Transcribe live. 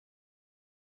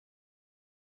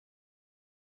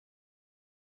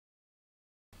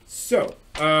So,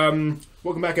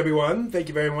 welcome back, everyone. Thank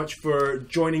you very much for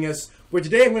joining us. Where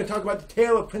today I'm going to talk about the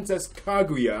Tale of Princess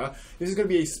Kaguya. This is going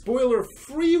to be a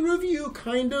spoiler-free review,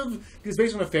 kind of, because it's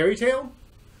based on a fairy tale.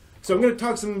 So I'm going to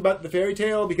talk some about the fairy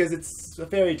tale because it's a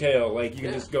fairy tale. Like, you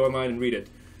can just go online and read it.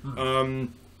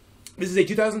 This is a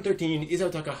 2013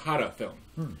 Isao Takahata film.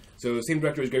 So the same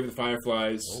director as Grave of the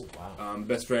Fireflies,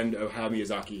 best friend of Hayao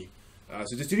Miyazaki. So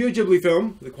it's a Studio Ghibli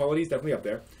film. The quality is definitely up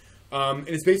there. And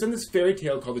it's based on this fairy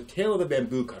tale called The Tale of the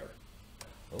Bamboo Cutter.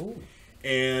 Oh.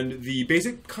 And the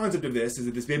basic concept of this is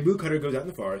that this bamboo cutter goes out in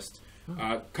the forest,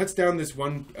 cuts down this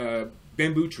one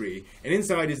bamboo tree, and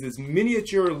inside is this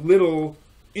miniature little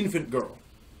infant girl.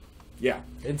 Yeah.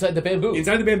 Inside the bamboo?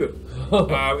 Inside the bamboo.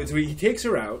 And so he takes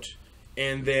her out,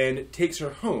 and then takes her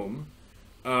home,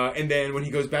 and then when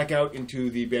he goes back out into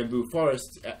the bamboo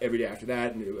forest every day after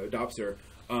that and adopts her,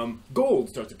 gold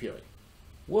starts appearing.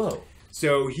 Whoa.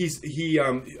 So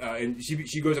and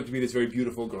she grows up to be this very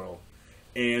beautiful girl,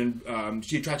 and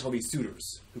she attracts all these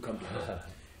suitors who come to her,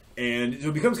 and so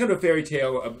it becomes kind of a fairy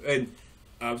tale.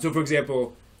 So, for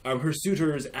example, her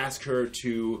suitors ask her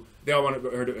to. They all want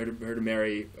her to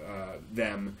marry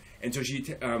them, and so she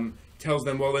tells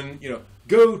them, "Well, then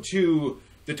go to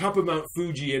the top of Mount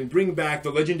Fuji and bring back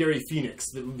the legendary phoenix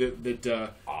that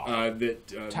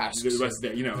tasks. the rest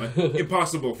of the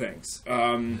impossible things."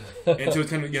 And so it's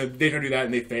kind of they try to do that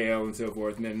and they fail and so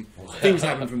forth, and then things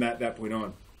happen from that point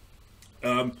on.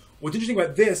 What's interesting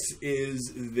about this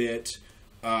is that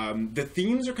the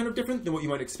themes are kind of different than what you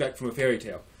might expect from a fairy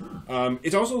tale.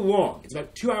 It's also long. It's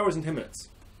about 2 hours and 10 minutes.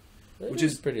 Which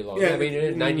is pretty long. Yeah, I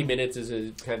mean, 90 minutes is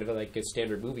a kind of like a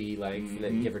standard movie, like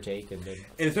give or take, and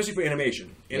especially for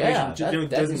animation. That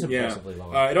is impressively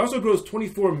long. It also grossed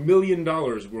 $24 million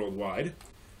worldwide,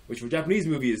 which for a Japanese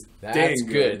movie is dang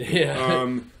good. Yeah.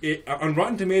 On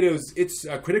Rotten Tomatoes, its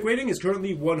critic rating is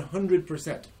currently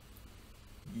 100%.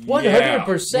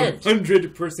 100%.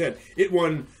 100%. It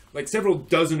won like several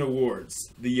dozen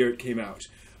awards the year it came out.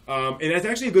 And that's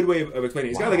actually a good way of explaining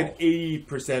it. It's got like an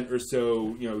 80% or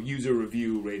so, user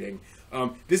review rating.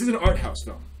 This is an art house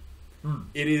film.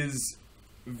 It is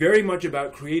very much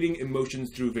about creating emotions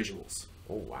through visuals.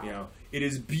 Oh, wow. It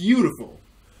is beautiful,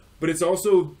 but it's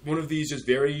also one of these just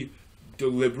very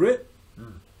deliberately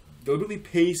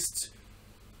paced,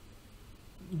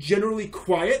 generally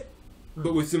quiet,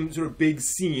 but with some sort of big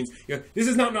scenes. This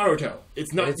is not Naruto.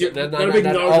 It's not a big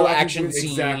Naruto all action scene,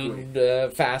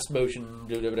 exactly. fast motion.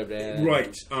 Blah, blah, blah.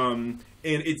 Right. And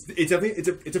it's definitely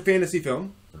it's a fantasy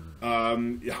film.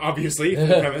 Obviously, from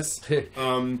the premise.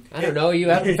 I don't know. You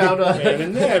haven't found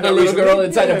a little girl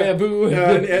inside a bamboo.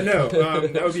 No,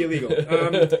 that would be illegal.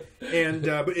 But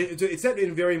it's set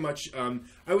in very much,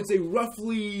 I would say,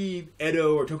 roughly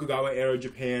Edo or Tokugawa era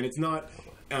Japan. It's not.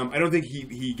 I don't think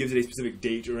he gives it a specific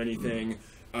date or anything.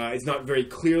 It's not very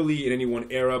clearly in any one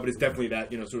era, but it's definitely that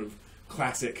sort of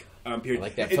classic period. I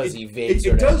like that fuzzy vague.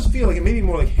 It does feel like it may be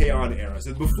more like Heian era,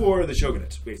 so before the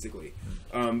shogunate, basically.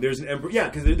 There's an emperor,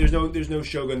 because there's no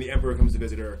shogun. The emperor comes to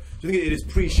visit her. So I think it is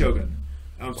pre-shogun.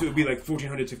 So it would be like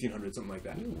 1400, 1500, something like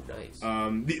that. Ooh, nice.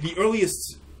 The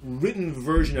earliest written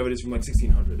version of it is from like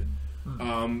 1600.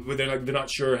 But they're not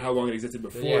sure how long it existed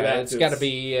before that. It's got to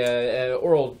be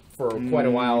oral for quite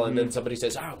a while, and then somebody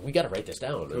says, we got to write this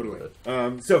down. Totally.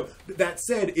 So, that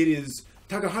said,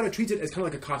 Takahata treats it as kind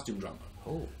of like a costume drama.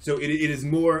 Oh. So it is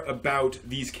more about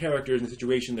these characters and the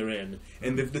situation they're in,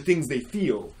 and the things they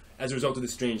feel as a result of the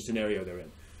strange scenario they're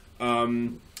in.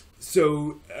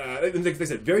 Like I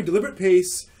said, very deliberate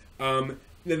pace.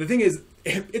 The thing is,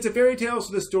 it's a fairy tale,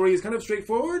 so the story is kind of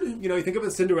straightforward. You think of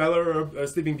a Cinderella or a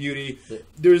Sleeping Beauty.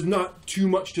 There's not too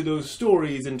much to those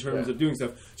stories in terms of doing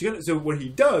stuff. So what he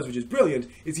does, which is brilliant,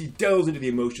 is he delves into the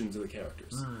emotions of the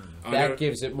characters. That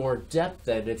gives it more depth,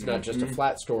 then. It's not just a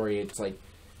flat story. It's like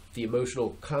the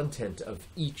emotional content of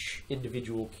each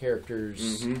individual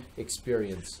character's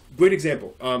experience. Great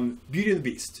example. Beauty and the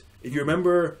Beast. If you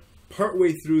remember,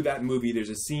 partway through that movie, there's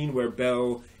a scene where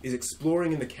Belle is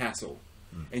exploring in the castle.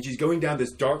 And she's going down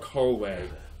this dark hallway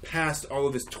past all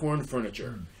of this torn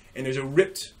furniture. And there's a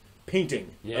ripped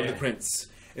painting of the prince.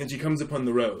 And she comes upon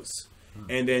the rose.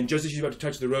 And then just as she's about to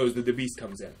touch the rose, the beast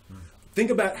comes in. Think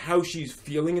about how she's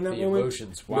feeling in that moment.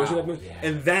 Emotions. Wow.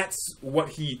 And that's what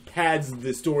he pads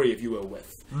the story, if you will,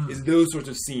 with. Is those sorts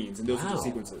of scenes and those sorts of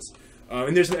sequences.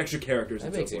 And there's some extra characters.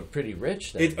 That makes it pretty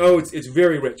rich, then. It's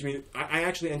very rich. I mean, I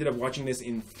actually ended up watching this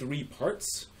in 3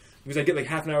 parts. Because I get like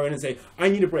half an hour in and say, I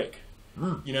need a break.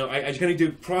 I just kind of need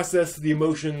to process the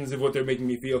emotions of what they're making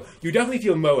me feel. You definitely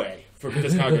feel Moe for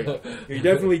Princess Kaguya. You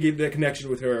definitely get that connection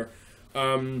with her.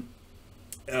 So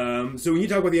when you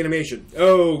talk about the animation,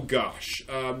 oh gosh,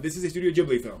 this is a Studio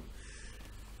Ghibli film.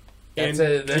 That's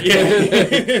and, it.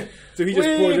 Yeah. So he just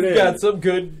pours it in. Got some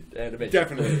good animation.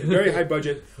 Definitely. Very high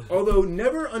budget, although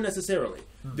never unnecessarily.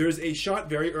 There's a shot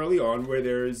very early on where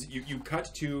there's you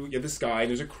cut to the sky and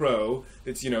there's a crow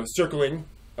that's circling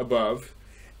above,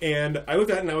 and I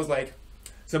looked at it and I was like,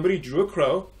 somebody drew a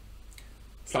crow,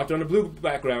 slapped it on a blue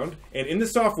background, and in the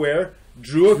software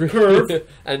drew a curve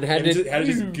and had to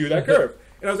just do that curve.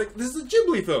 And I was like, this is a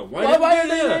Ghibli film. Why did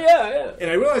they do that? Yeah. And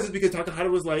I realized it's because Takahata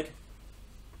was like,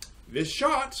 this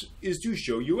shot is to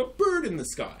show you a bird in the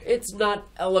sky. It's not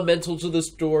elemental to the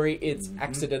story. It's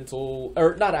accidental,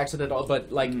 or not accidental, but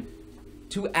like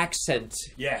to accent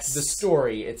the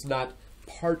story. It's not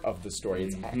part of the story.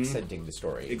 It's accenting the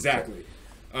story. Exactly.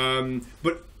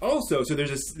 But also, so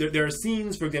there are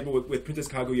scenes, for example, with Princess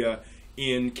Kaguya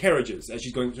in carriages as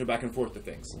she's going back and forth to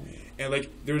things. And like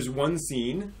there's one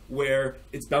scene where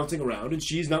it's bouncing around and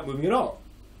she's not moving at all.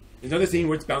 There's another scene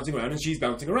where it's bouncing around and she's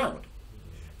bouncing around.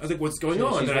 I was like, what's going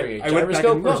on? And I went back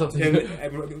and looked,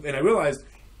 and I realized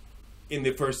in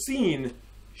the first scene,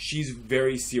 she's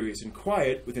very serious and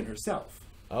quiet within herself.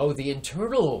 Oh, the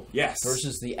internal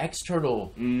versus the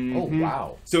external. Oh,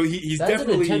 wow. So he's that's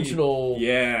definitely... an intentional...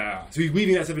 Yeah. So he's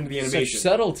weaving that stuff into the animation. Such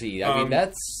subtlety. I mean,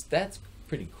 that's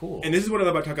pretty cool. And this is what I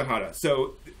love about Takahata.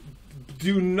 So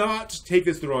do not take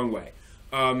this the wrong way.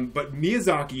 But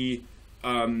Miyazaki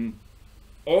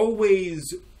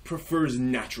always prefers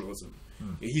naturalism.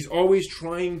 He's always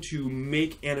trying to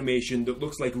make animation that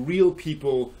looks like real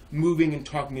people moving and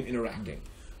talking and interacting.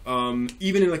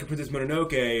 Even in like a Princess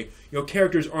Mononoke,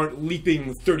 characters aren't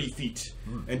leaping 30 feet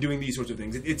and doing these sorts of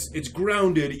things. It's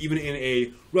grounded even in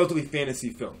a relatively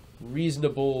fantasy film.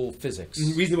 Reasonable physics.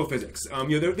 Reasonable physics.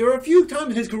 There are a few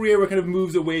times in his career where it kind of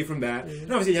moves away from that.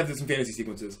 And obviously you have some fantasy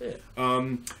sequences.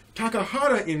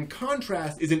 Takahata, in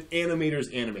contrast, is an animator's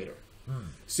animator.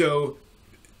 So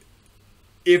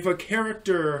if a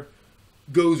character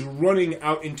goes running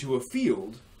out into a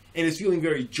field and is feeling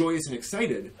very joyous and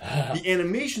excited, the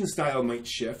animation style might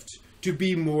shift to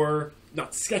be more,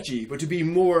 not sketchy, but to be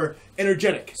more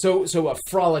energetic. So a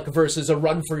frolic versus a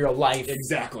run for your life.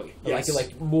 Exactly. Yes.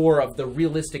 Like more of the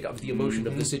realistic of the emotion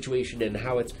of the situation and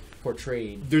how it's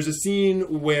portrayed. There's a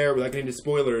scene where, without getting into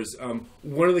spoilers,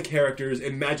 one of the characters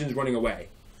imagines running away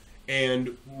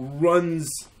and runs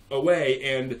away,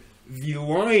 and the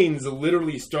lines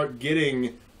literally start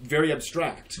getting very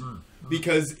abstract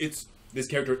because it's this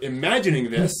character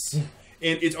imagining this, and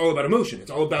it's all about emotion.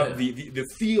 It's all about the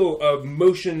feel of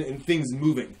motion and things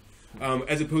moving,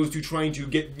 as opposed to trying to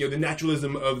get the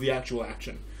naturalism of the actual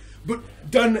action, but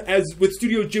done as with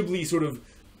Studio Ghibli sort of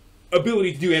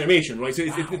ability to do animation, right? So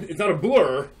it's not a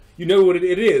blur. You know what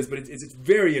it is, but it's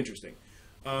very interesting.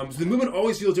 So the movement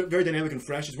always feels very dynamic and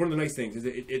fresh. It's one of the nice things.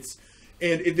 This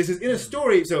is in a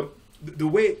story, so the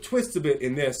way it twists a bit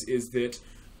in this is that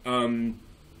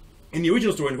in the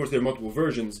original story, and of course there are multiple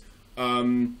versions,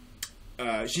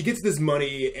 she gets this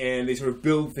money and they sort of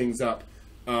build things up,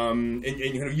 and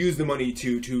you kind of use the money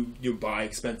to buy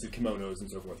expensive kimonos and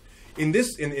so forth. In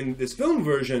this film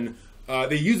version,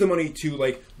 they use the money to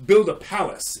like build a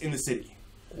palace in the city.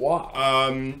 Wow.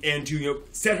 And to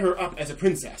set her up as a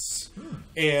princess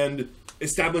and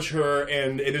establish her,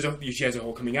 and she has a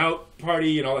whole coming out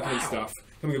party and all that kind of stuff,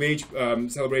 coming of age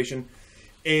celebration,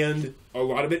 and a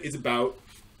lot of it is about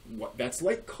what that's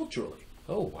like culturally.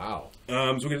 Oh wow! So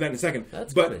we'll get to that in a second.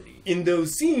 But in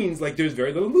those scenes, like there's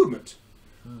very little movement.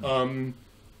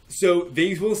 So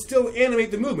they will still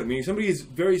animate the movement. Meaning, somebody is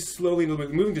very slowly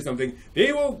moving to something.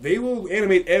 They will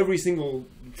animate every single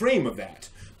frame of that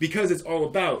because it's all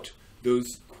about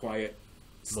those quiet,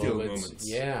 still moments.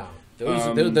 Yeah,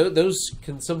 those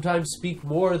can sometimes speak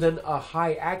more than a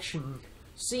high action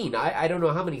scene. I don't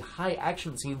know how many high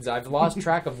action scenes I've lost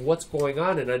track of what's going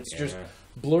on, and it's just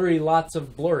blurry, lots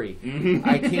of blurry.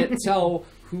 I can't tell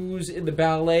who's in the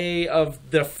ballet of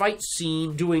the fight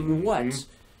scene doing what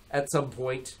at some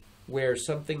point, where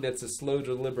something that's a slow,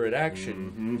 deliberate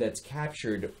action that's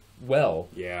captured well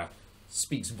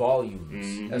speaks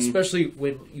volumes, especially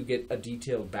when you get a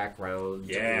detailed background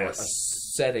or a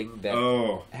setting that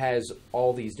has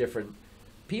all these different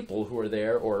people who are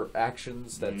there, or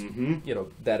actions that's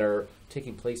that are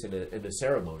taking place in a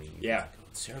ceremony.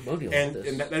 Ceremonial. And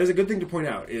that is a good thing to point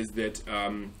out, is that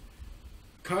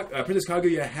Princess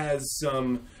Kaguya has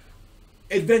some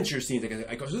adventure scenes.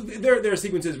 So there are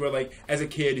sequences where, like, as a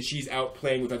kid, she's out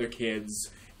playing with other kids,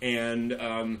 and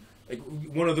like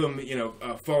one of them,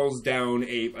 falls down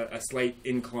a slight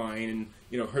incline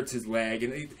and hurts his leg,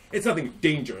 and it's nothing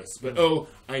dangerous. But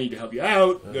I need to help you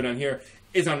out. Go down here.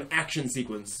 is on an action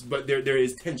sequence, but there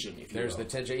is tension. If you There's will. the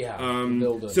tension, yeah.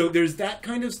 So there's that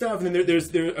kind of stuff, and then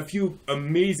there are a few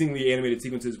amazingly animated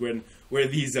sequences where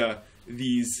these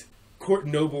court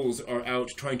nobles are out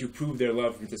trying to prove their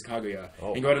love for Princess Kaguya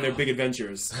and go out on their big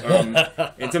adventures.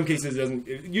 In some cases,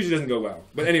 it usually doesn't go well.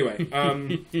 But anyway,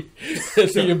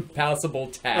 the impossible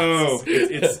task. Oh,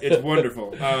 it's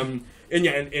wonderful. And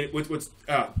what's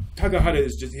Takahata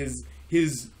is just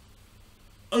his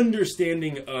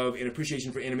understanding of and appreciation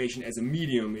for animation as a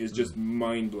medium is just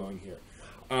mind blowing here.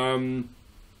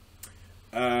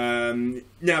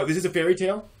 Now, this is a fairy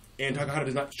tale, and Takahata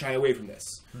does not shy away from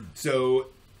this. So,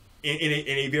 in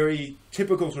a very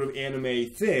typical sort of anime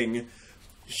thing,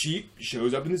 she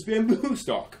shows up in this bamboo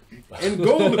stalk, and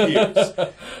gold appears,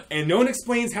 and no one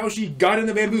explains how she got in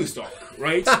the bamboo stalk,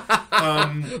 right?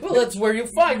 Well, that's where you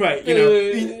find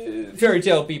fairy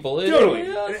tale people. Totally.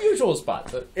 Usual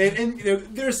spot. But. And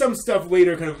there's some stuff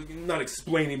later kind of not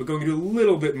explaining, but going into a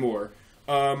little bit more.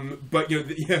 But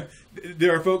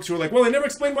there are folks who are like, well, they never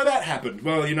explained why that happened.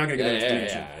 Well, you're not going to get that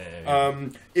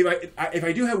explanation. If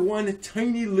I do have one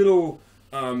tiny little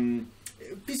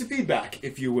piece of feedback,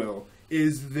 if you will,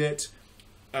 is that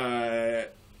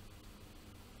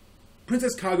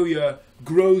Princess Kaguya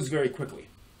grows very quickly,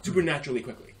 supernaturally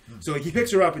quickly. So he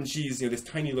picks her up and she's this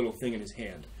tiny little thing in his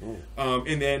hand,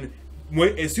 and then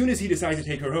as soon as he decides to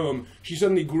take her home, she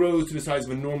suddenly grows to the size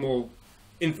of a normal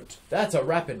infant. That's a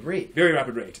rapid rate. Very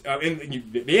rapid rate. And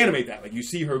they animate that, like you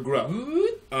see her grow.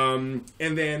 And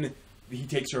then he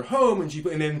takes her home, and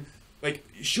then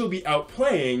she'll be out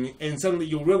playing, and suddenly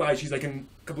you'll realize she's like a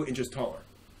couple of inches taller.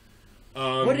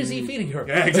 What is he feeding her?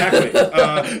 Yeah, exactly.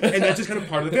 And that's just kind of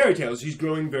part of the fairy tale. She's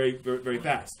growing very, very, very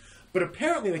fast. But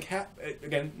apparently,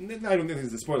 again, I don't think this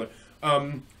is a spoiler.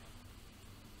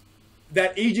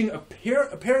 That aging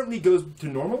apparently goes to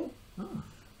normal.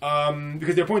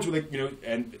 Because there are points where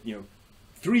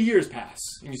 3 years pass,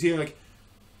 and you see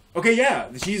okay, yeah,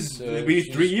 she's maybe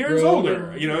 3 years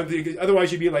older. Otherwise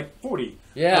she'd be like 40.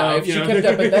 Yeah, if she kept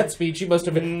up at that speed, she must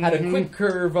have had a quick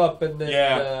curve up and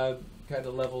then kind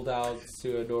of leveled out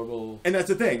to a normal. And that's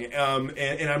the thing.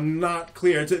 And I'm not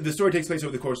clear. The story takes place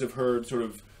over the course of her sort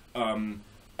of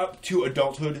up to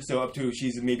adulthood. So up to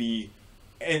she's maybe,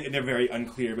 and they're very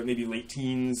unclear, but maybe late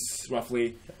teens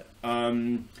roughly.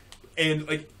 And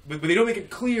but they don't make it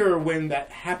clear when that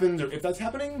happens or if that's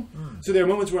happening. So there are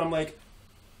moments where I'm like,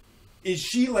 is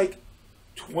she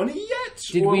 20 yet?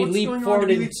 Did we leap forward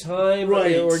in time,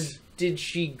 right? Or did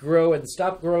she grow and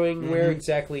stop growing? Where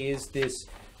exactly is this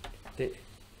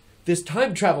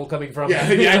time travel coming from? Yeah,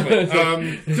 exactly.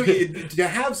 So to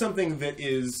have something that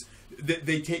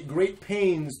they take great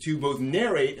pains to both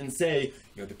narrate and say,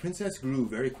 the princess grew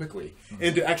very quickly,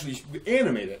 and to actually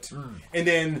animate it, and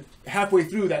then halfway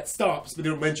through that stops, but they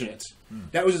don't mention it.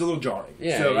 That was just a little jarring.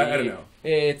 Yeah, so I don't know.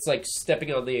 It's like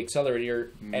stepping on the accelerator,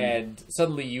 and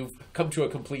suddenly you've come to a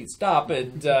complete stop,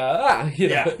 and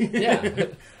yeah.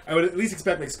 I would at least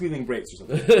expect squealing brakes or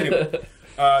something. Anyway,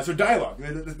 so dialogue.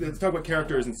 Let's talk about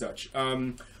characters and such.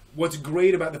 What's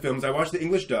great about the films? I watched the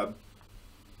English dub,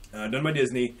 done by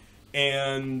Disney,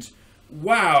 and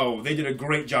wow, they did a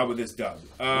great job with this dub.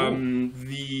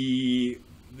 The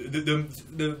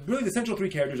really the central three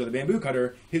characters are the bamboo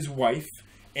cutter, his wife,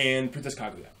 and Princess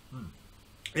Kaguya.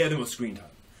 They have the most screen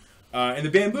time. And the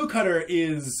bamboo cutter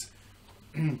is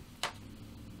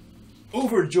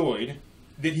overjoyed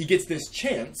that he gets this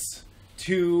chance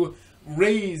to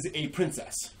raise a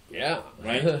princess. Yeah.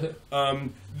 Right?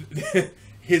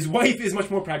 His wife is much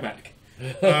more pragmatic.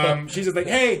 She's just like,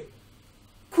 hey,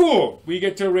 cool, we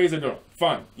get to raise a girl.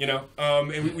 Fun,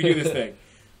 and we do this thing.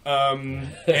 And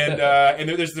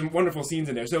there's some wonderful scenes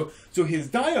in there. So his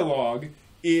dialogue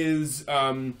is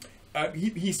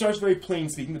he starts very plain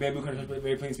speaking. The bamboo cutter starts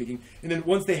very plain speaking, and then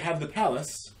once they have the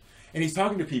palace and he's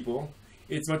talking to people,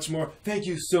 it's much more. Thank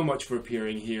you so much for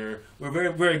appearing here. We're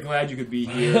very, very glad you could be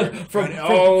here. from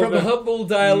humble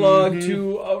dialogue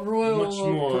to a royal much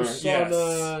more,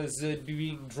 persona is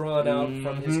being drawn out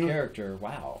from his character.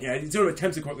 Wow. Yeah, it sort of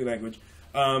attempts a courtly language.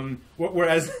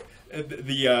 Whereas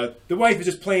the wife is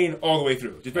just plain all the way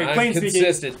through, just very plain speaking.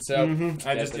 Consistent, so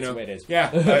that's the way it is. Yeah,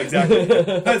 exactly.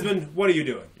 Husband, what are you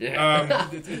doing? Yeah.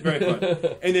 It's very fun.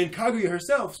 And then Kaguya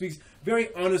herself speaks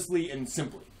very honestly and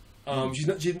simply. She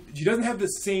doesn't have the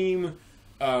same.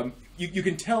 You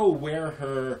can tell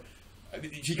where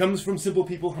she comes from. Simple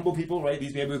people, humble people, right?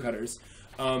 These bamboo cutters,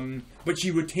 but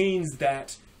she retains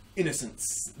that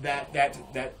innocence,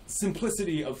 that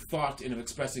simplicity of thought and of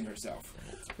expressing herself,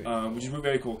 which is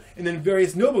very cool. And then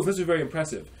various nobles. This is very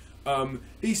impressive.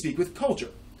 They speak with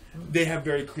culture. They have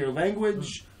very clear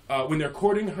language. when they're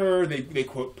courting her, they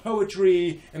quote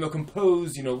poetry, and they'll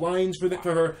compose, lines for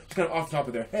her, just kind of off the top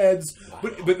of their heads. Wow.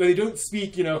 But they don't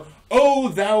speak, "Oh,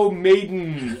 thou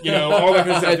maiden," all that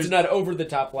kind of stuff. It's not over the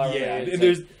top flower. Yeah, and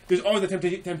there's always the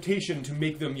temptation to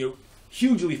make them,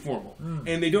 hugely formal,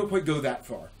 and they don't quite go that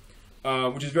far.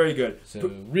 Which is very good. So,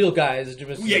 real guys.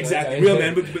 Yeah, exactly. Real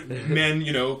men, but men,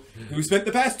 who spent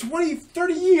the past 20,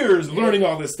 30 years learning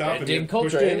all this stuff. And in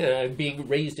culture, and being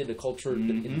raised in a cultured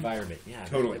environment. Yeah,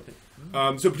 totally.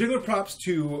 So particular props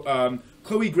to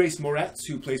Chloe Grace Moretz,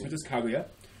 who plays Princess Kaguya,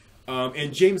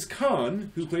 and James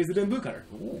Caan, who plays the bamboo cutter.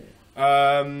 Ooh.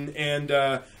 Caan!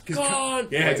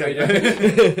 Yeah,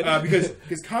 exactly.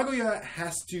 Because Kaguya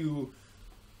has to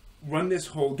run this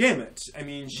whole gamut. I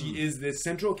mean, she is this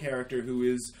central character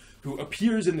who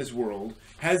appears in this world,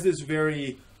 has this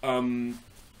very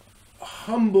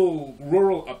humble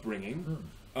rural upbringing,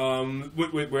 where and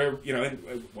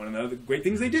one of the great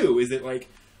things they do is that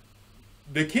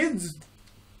the kids,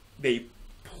 they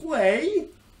play,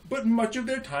 but much of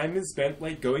their time is spent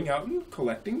going out and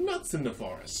collecting nuts in the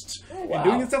forest and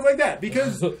doing stuff like that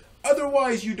because.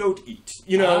 Otherwise, you don't eat.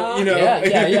 Yeah.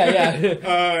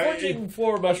 Foraging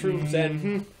for mushrooms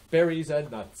and berries and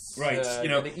nuts. Right.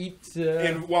 And eat.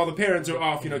 And while the parents are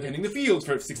off, tending the fields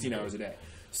for 16 hours a day.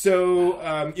 So,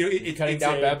 cutting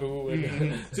down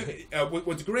bamboo. So,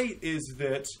 what's great is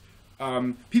that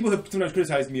people have sometimes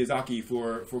criticized Miyazaki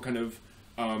for kind of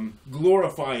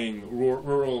glorifying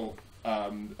rural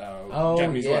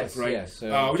Japanese life, right? Yes,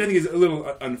 which I think is a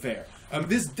little unfair.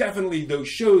 This definitely, though,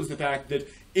 shows the fact that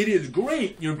it is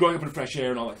great, growing up in fresh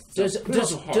air and all that stuff.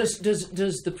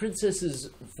 Does the princess's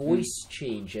voice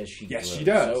change as she grows? Yes, she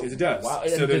does. Yes, it does. Wow.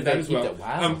 So that as well.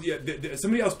 Wow.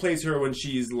 Somebody else plays her when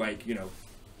she's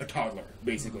a toddler,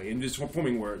 basically, and just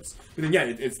forming words. But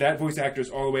then, it's that voice actress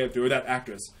all the way up through, or that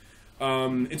actress.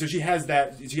 And so she has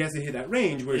to hit that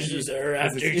range where she's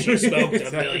after she smoked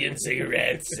a million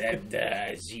cigarettes and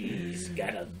she's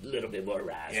got a little bit more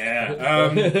rasp.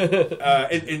 Yeah.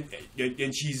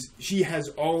 And she has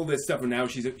all this stuff, and now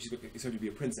she's expected to be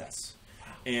a princess.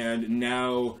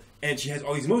 Wow. And she has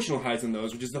all these emotional highs on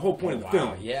those, which is the whole point of the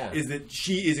film. Yeah. Is that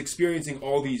she is experiencing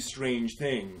all these strange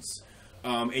things,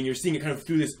 and you're seeing it kind of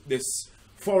through this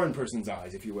foreign person's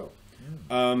eyes, if you will.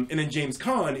 And then James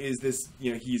Caan is this,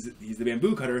 he's the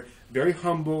bamboo cutter, very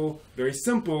humble, very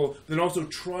simple, then also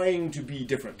trying to be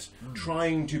different,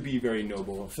 trying to be very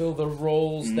noble. Fulfill the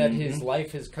roles that his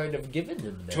life has kind of given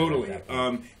him. Totally.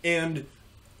 And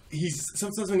he's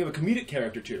something of a comedic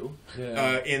character too.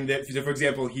 Yeah. In that, for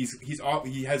example, he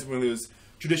has one of those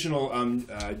traditional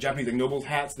Japanese noble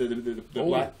hats, the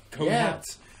black cone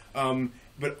hats.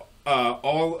 But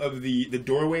all of the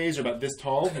doorways are about this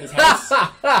tall in his house.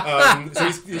 So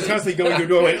he's constantly going to a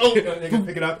doorway. They can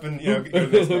pick it up and go to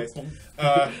this place.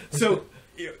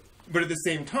 But at the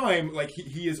same time,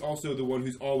 he is also the one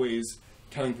who's always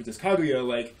telling Princess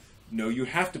Kaguya, no, you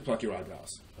have to pluck your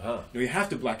eyebrows. No, you have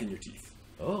to blacken your teeth.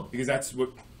 Oh, because that's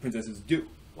what princesses do.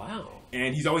 Wow.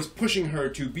 And he's always pushing her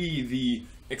to be the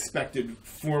expected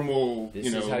formal,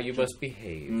 This is how you must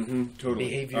behave. Totally.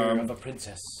 Behavior of a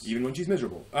princess. Even when she's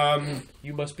miserable.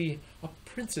 You must be a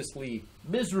princessly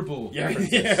miserable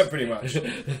princess. Yeah, pretty much.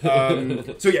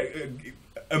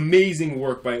 Amazing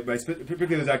work by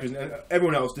particularly those actors. And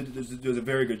everyone else does a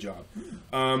very good job.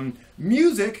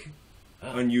 Music,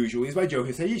 unusually, is by Joe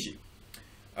Hisaishi,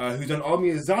 who's done all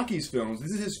Miyazaki's films.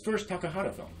 This is his first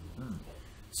Takahata film.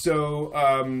 So,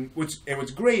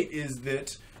 what's great is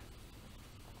that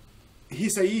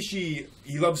Hisaishi,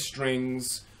 he loves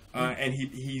strings, and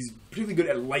he's particularly good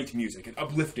at light music and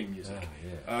uplifting music.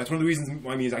 It's one of the reasons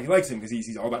why Miyazaki likes him, because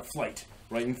he's all about flight,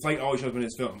 right? And flight always shows up in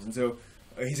his films, and so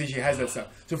Hisaishi has that stuff.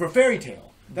 So for fairy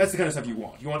tale, that's the kind of stuff you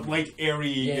want. You want light,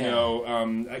 airy,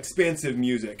 expansive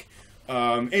music,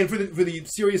 and for the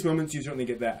serious moments, you certainly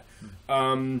get that.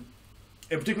 And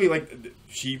particularly,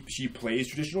 she plays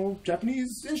traditional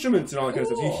Japanese instruments and all that kind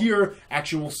of stuff. You hear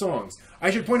actual songs. I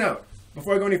should point out,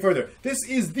 before I go any further, this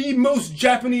is the most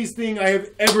Japanese thing I have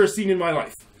ever seen in my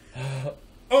life.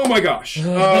 Oh my gosh.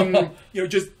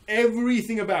 Just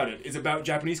everything about it is about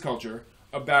Japanese culture,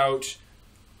 about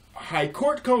high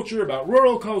court culture, about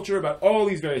rural culture, about all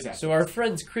these various aspects. So our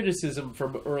friend's criticism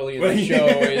from early in the show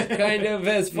is kind of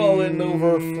has fallen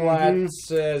over flat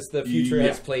as the future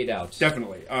has played out.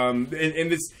 Definitely. And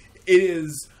it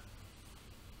is...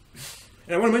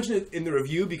 And I want to mention it in the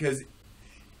review because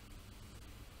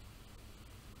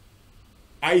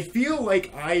I feel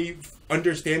like I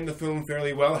understand the film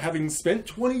fairly well. Having spent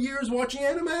 20 years watching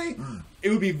anime, it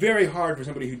would be very hard for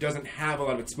somebody who doesn't have a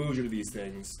lot of exposure to these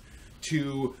things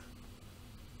to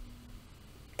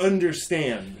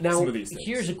understand now, some of these things.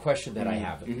 Here's a question that I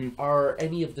have. Are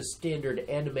any of the standard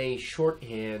anime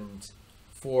shorthand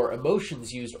for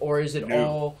emotions used, or is it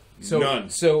all... None.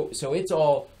 So it's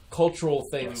all cultural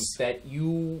things that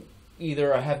you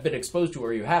either have been exposed to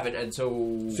or you haven't, and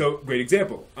So, great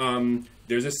example.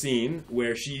 There's a scene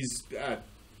where she's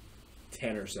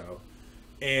 10 or so,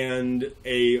 and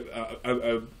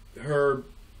her...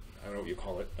 I don't know what you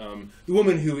call it. The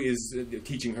woman who is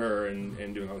teaching her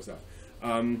and doing all this stuff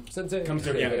Sensei. comes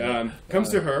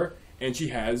to her, and she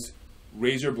has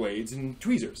razor blades and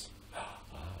tweezers.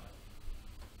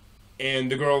 And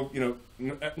the girl,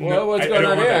 what's going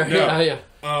on here? No. Yeah.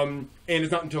 And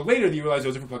it's not until later that you realize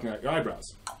those are for plucking out your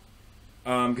eyebrows,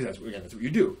 because that's what you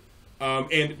do.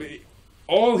 And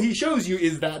all he shows you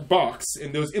is that box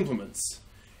and those implements.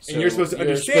 And you're supposed to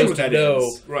understand what that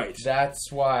is. Right.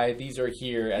 That's why these are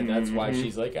here, and that's why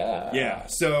she's like, Yeah,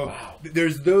 so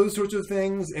there's those sorts of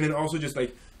things, and then also just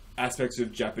like aspects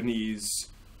of Japanese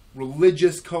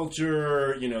religious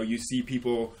culture. You see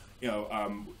people,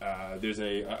 there's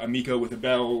a Miko with the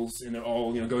bells, and they're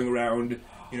all, going around,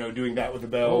 doing that with the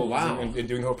bells and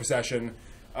doing the whole procession.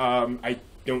 I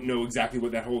don't know exactly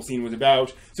what that whole scene was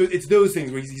about. So it's those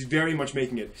things where he's very much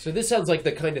making it. So this sounds like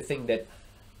the kind of thing that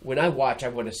when I watch, I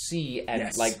want to see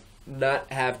and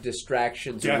not have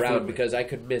distractions around, because I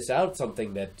could miss out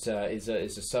something that is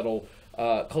a subtle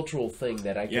cultural thing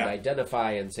that I can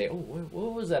identify and say, oh,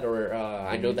 what was that? Or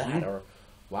I know that. Or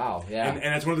wow, yeah. And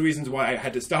that's one of the reasons why I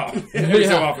had to stop every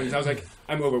so often. Because I was like,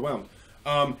 I'm overwhelmed.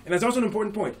 And that's also an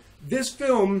important point. This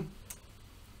film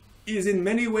is in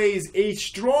many ways a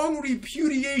strong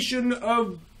repudiation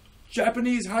of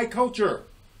Japanese high culture.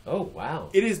 Oh, wow.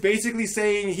 He is basically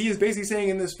saying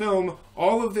in this film,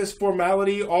 all of this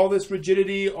formality, all this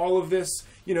rigidity, all of this,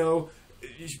 the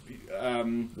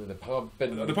pomp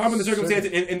and the circumstance,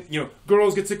 and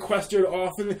girls get sequestered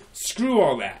off, and screw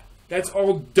all that. That's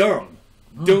all dumb.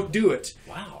 Don't do it.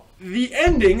 Wow. The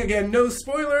ending, again, no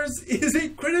spoilers, is a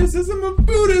criticism of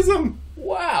Buddhism.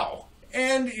 Wow.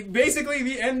 And basically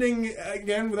the ending,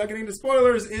 again, without getting into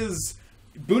spoilers, is...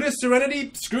 Buddhist serenity?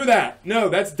 Screw that. No,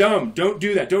 that's dumb. Don't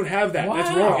do that. Don't have that. Wow.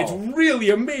 That's wrong. It's really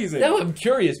amazing. Now I'm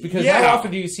curious, because how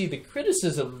often do you see the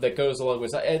criticism that goes along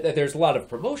with it? There's a lot of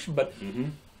promotion, but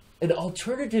an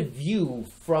alternative view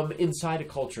from inside a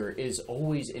culture is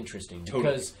always interesting,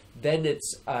 because then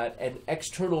it's an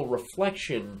external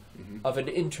reflection of an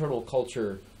internal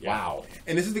culture. Yeah. Wow.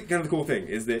 And this is kind of the cool thing,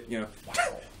 is that,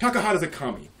 Takahata's a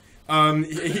commie.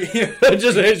 He's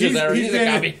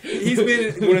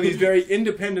been one of these very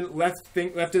independent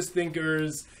leftist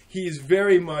thinkers. He's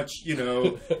very much,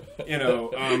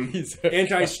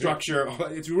 anti-structure.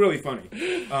 It's really funny.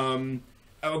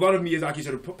 A lot of Miyazaki's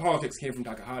sort of politics came from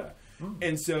Takahata,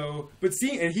 and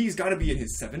he's got to be in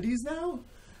his 70s now.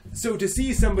 So to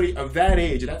see somebody of that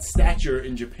age, of that stature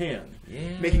in Japan,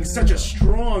 making such a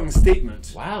strong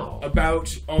statement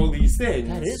about all these things.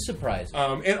 That is surprising.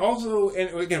 And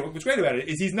again, what's great about it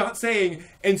is he's not saying,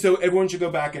 and so everyone should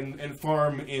go back and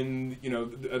farm in,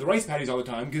 the rice paddies all the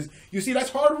time, because you see,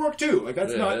 that's hard work too. Like,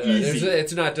 that's not easy.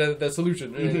 It's not the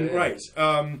solution. Right.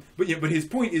 But his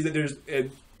point is that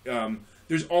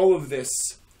there's all of this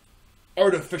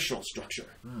artificial structure.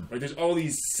 Right? There's all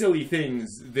these silly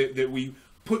things that we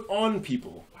put on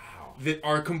people that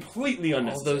are completely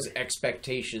unnecessary. All those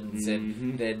expectations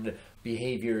and then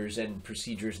behaviors and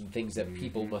procedures and things that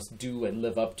people must do and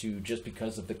live up to just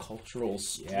because of the cultural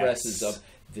stresses of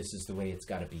this is the way it's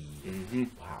got to be.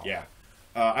 Wow. Yeah.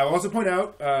 I will also point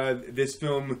out this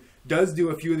film does do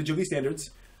a few of the Ghibli standards.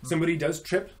 Somebody does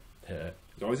trip. There's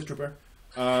always a tripper.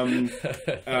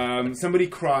 Somebody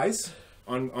cries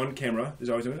on camera.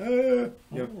 There's always that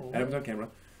happens on camera.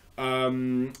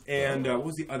 What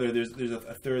was the other? There's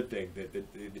a third thing that they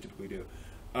typically do.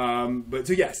 But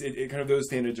so yes, it kind of those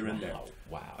standards are in there.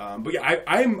 Wow. But yeah,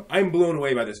 I'm blown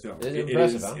away by this film. It's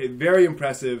impressive, very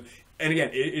impressive. And again,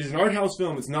 it is an art house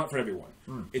film. It's not for everyone.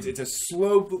 It's a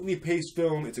slowly paced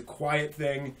film. It's a quiet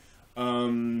thing.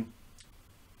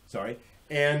 Sorry.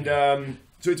 And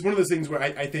so it's one of those things where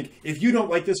I think if you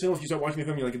don't like this film, if you start watching the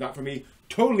film, you're like, it's not for me.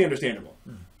 Totally understandable.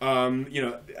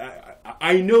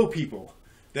 I know people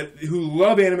who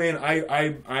love anime, and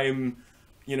I'm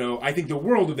I think the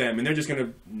world of them, and they're just going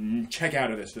to check out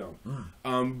of this film.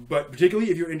 But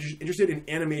particularly if you're interested in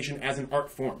animation as an art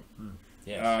form,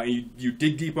 you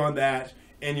dig deep on that,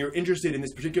 and you're interested in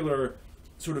this particular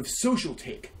sort of social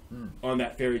take on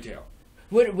that fairy tale.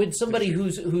 Would somebody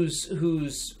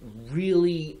who's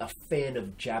really a fan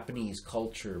of Japanese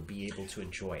culture be able to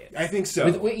enjoy it? I think so.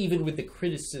 Even with the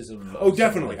criticism. Oh,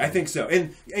 definitely. I think so.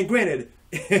 And granted,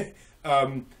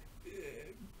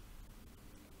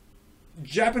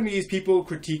 Japanese people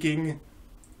critiquing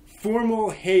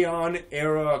formal Heian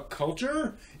era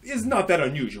culture is not that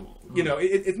unusual. You know,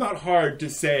 it's not hard to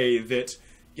say that,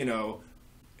 you know,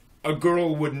 a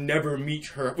girl would never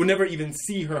even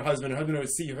see her husband, her husband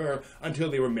would see her until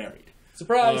they were married.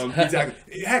 Surprise!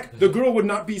 Exactly. Heck, the girl would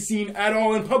not be seen at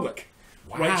all in public.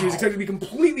 Wow. Right? She was expected to be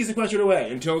completely sequestered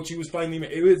away until she was finally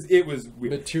married. It was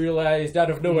weird. Materialized out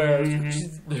of nowhere.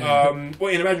 Well, and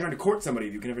imagine trying to court somebody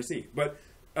you can never see. But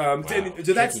wow.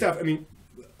 So that stuff, I mean,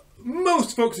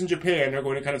 most folks in Japan are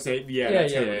going to kind of say, yeah.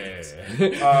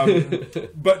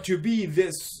 But to be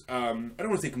this, I don't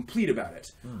want to say complete about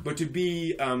it, but to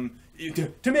be,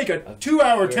 to make a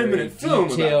 2-hour, 10-minute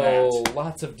film about that.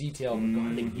 Lots of detail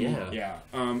regarding, Yeah.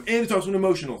 And it's also an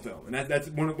emotional film. And that's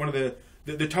one of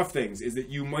the tough things, is that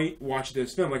you might watch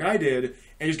this film like I did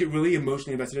and just get really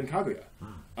emotionally invested in Kaguya.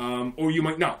 Or you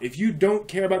might not. If you don't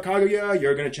care about Kaguya,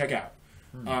 you're going to check out.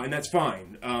 And that's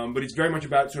fine. But it's very much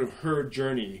about sort of her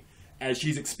journey as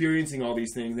she's experiencing all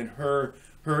these things, and her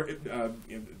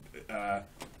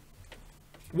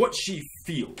what she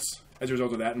feels as a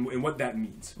result of that, and what that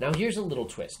means. Now, here's a little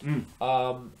twist.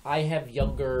 I have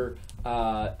younger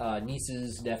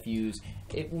nieces, nephews.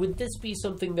 Would this be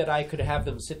something that I could have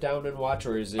them sit down and watch,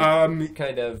 or is it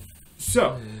kind of...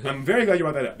 So, I'm very glad you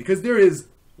brought that up, because there is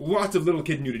lots of little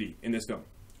kid nudity in this film.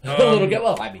 Little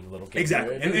kids.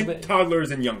 Exactly, and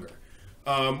toddlers and younger.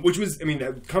 Which was, I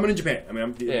mean, common in Japan. I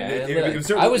mean,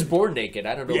 I was born naked.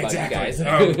 I don't know about you guys.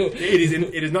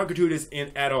 It is not gratuitous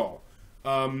at all.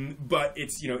 But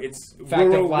it's, you know, it's fact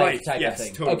rural of life life type of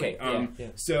thing. Totally.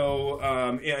 Okay. So,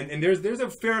 and there's a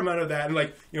fair amount of that, and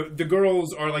like, you know, the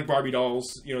girls are like Barbie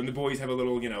dolls, you know, and the boys have a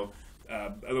little, you know,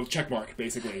 a little check mark,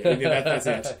 basically. I mean, that's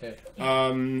it.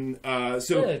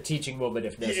 So a teaching moment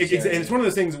if necessary. And it's one of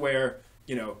those things where,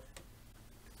 you know,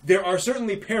 there are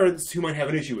certainly parents who might have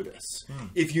an issue with this.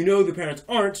 If you know the parents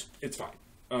aren't, it's fine.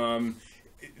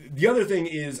 The other thing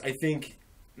is, I think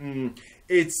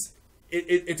it's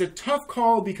a tough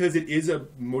call because it is a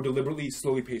more deliberately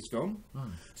slowly paced film.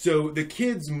 So the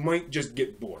kids might just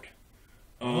get bored.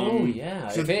 So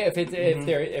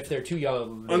if they're too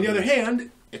young. On the other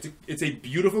hand, it's a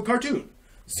beautiful cartoon.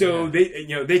 So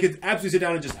they could absolutely sit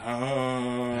down and just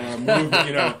move,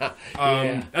 you know.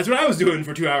 That's what I was doing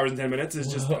for 2 hours and 10 minutes.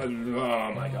 Is just oh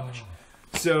my gosh.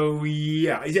 So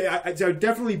yeah, so I'd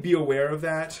definitely be aware of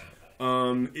that.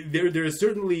 There is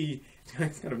certainly,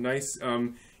 it's kind of nice,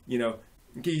 you know,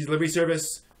 Kiki's delivery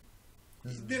service.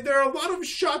 There are a lot of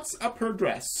shots up her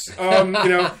dress, you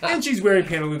know, and she's wearing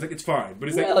pantaloons. Like, it's fine, but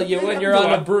it's like when you're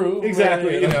on a broom,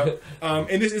 exactly, you know.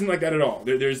 And this isn't like that at all.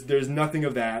 There's nothing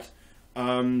of that.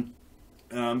 So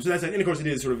that's, and of course it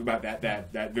is sort of about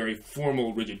that very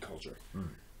formal, rigid culture.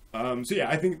 So yeah,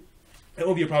 I think it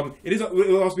won't be a problem. It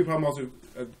will also be a problem also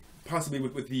possibly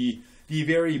with the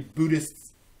very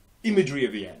Buddhist imagery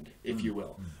of the end, if you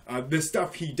will. The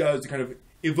stuff he does to kind of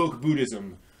evoke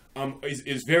Buddhism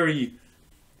is very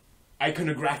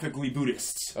iconographically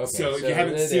Buddhist. Okay, so if you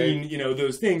haven't seen, you know,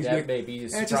 those things, that may be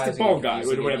it's just a bald guy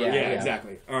or whatever. Yeah,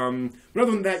 exactly. But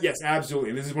other than that, yes,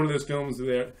 absolutely. And this is one of those films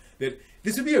that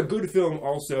this would be a good film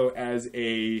also as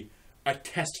a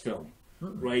test film,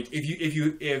 right? If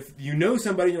you know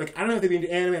somebody, you're like, I don't know if they've been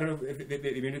into anime, I don't know if they've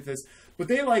been into this, but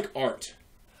they like art.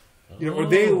 You know, or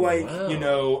they like, you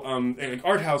know, like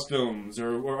arthouse films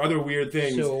or other weird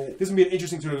things. So, this would be an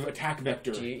interesting sort of attack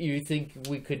vector. Do you think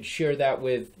we could share that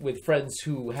with friends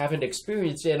who haven't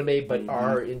experienced anime but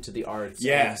are into the arts?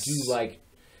 Yes. And do like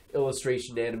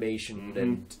illustration,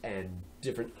 animation, and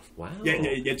different... Wow. Yeah,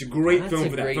 it's a great film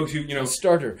for that. Folks who, you know...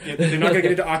 starter. They're not going to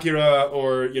get into Akira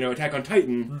or, you know, Attack on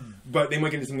Titan, but they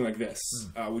might get into something like this,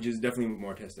 which is definitely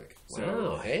more artistic. So,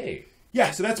 wow, hey...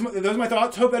 Yeah, so those are my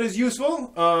thoughts. Hope that is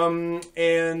useful.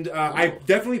 I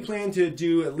definitely plan to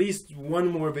do at least one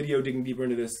more video digging deeper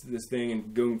into this thing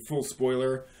and going full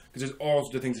spoiler, because there's all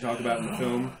sorts of things to talk about in the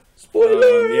film.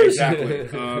 Spoilers! Yeah, exactly.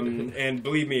 And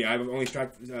believe me, I've only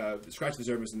scratched the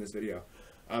surface in this video.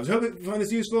 So I hope you find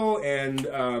this useful,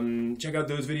 and check out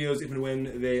those videos if and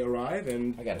when they arrive.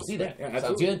 And I gotta see that. Yeah,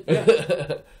 sounds good.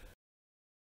 Yeah.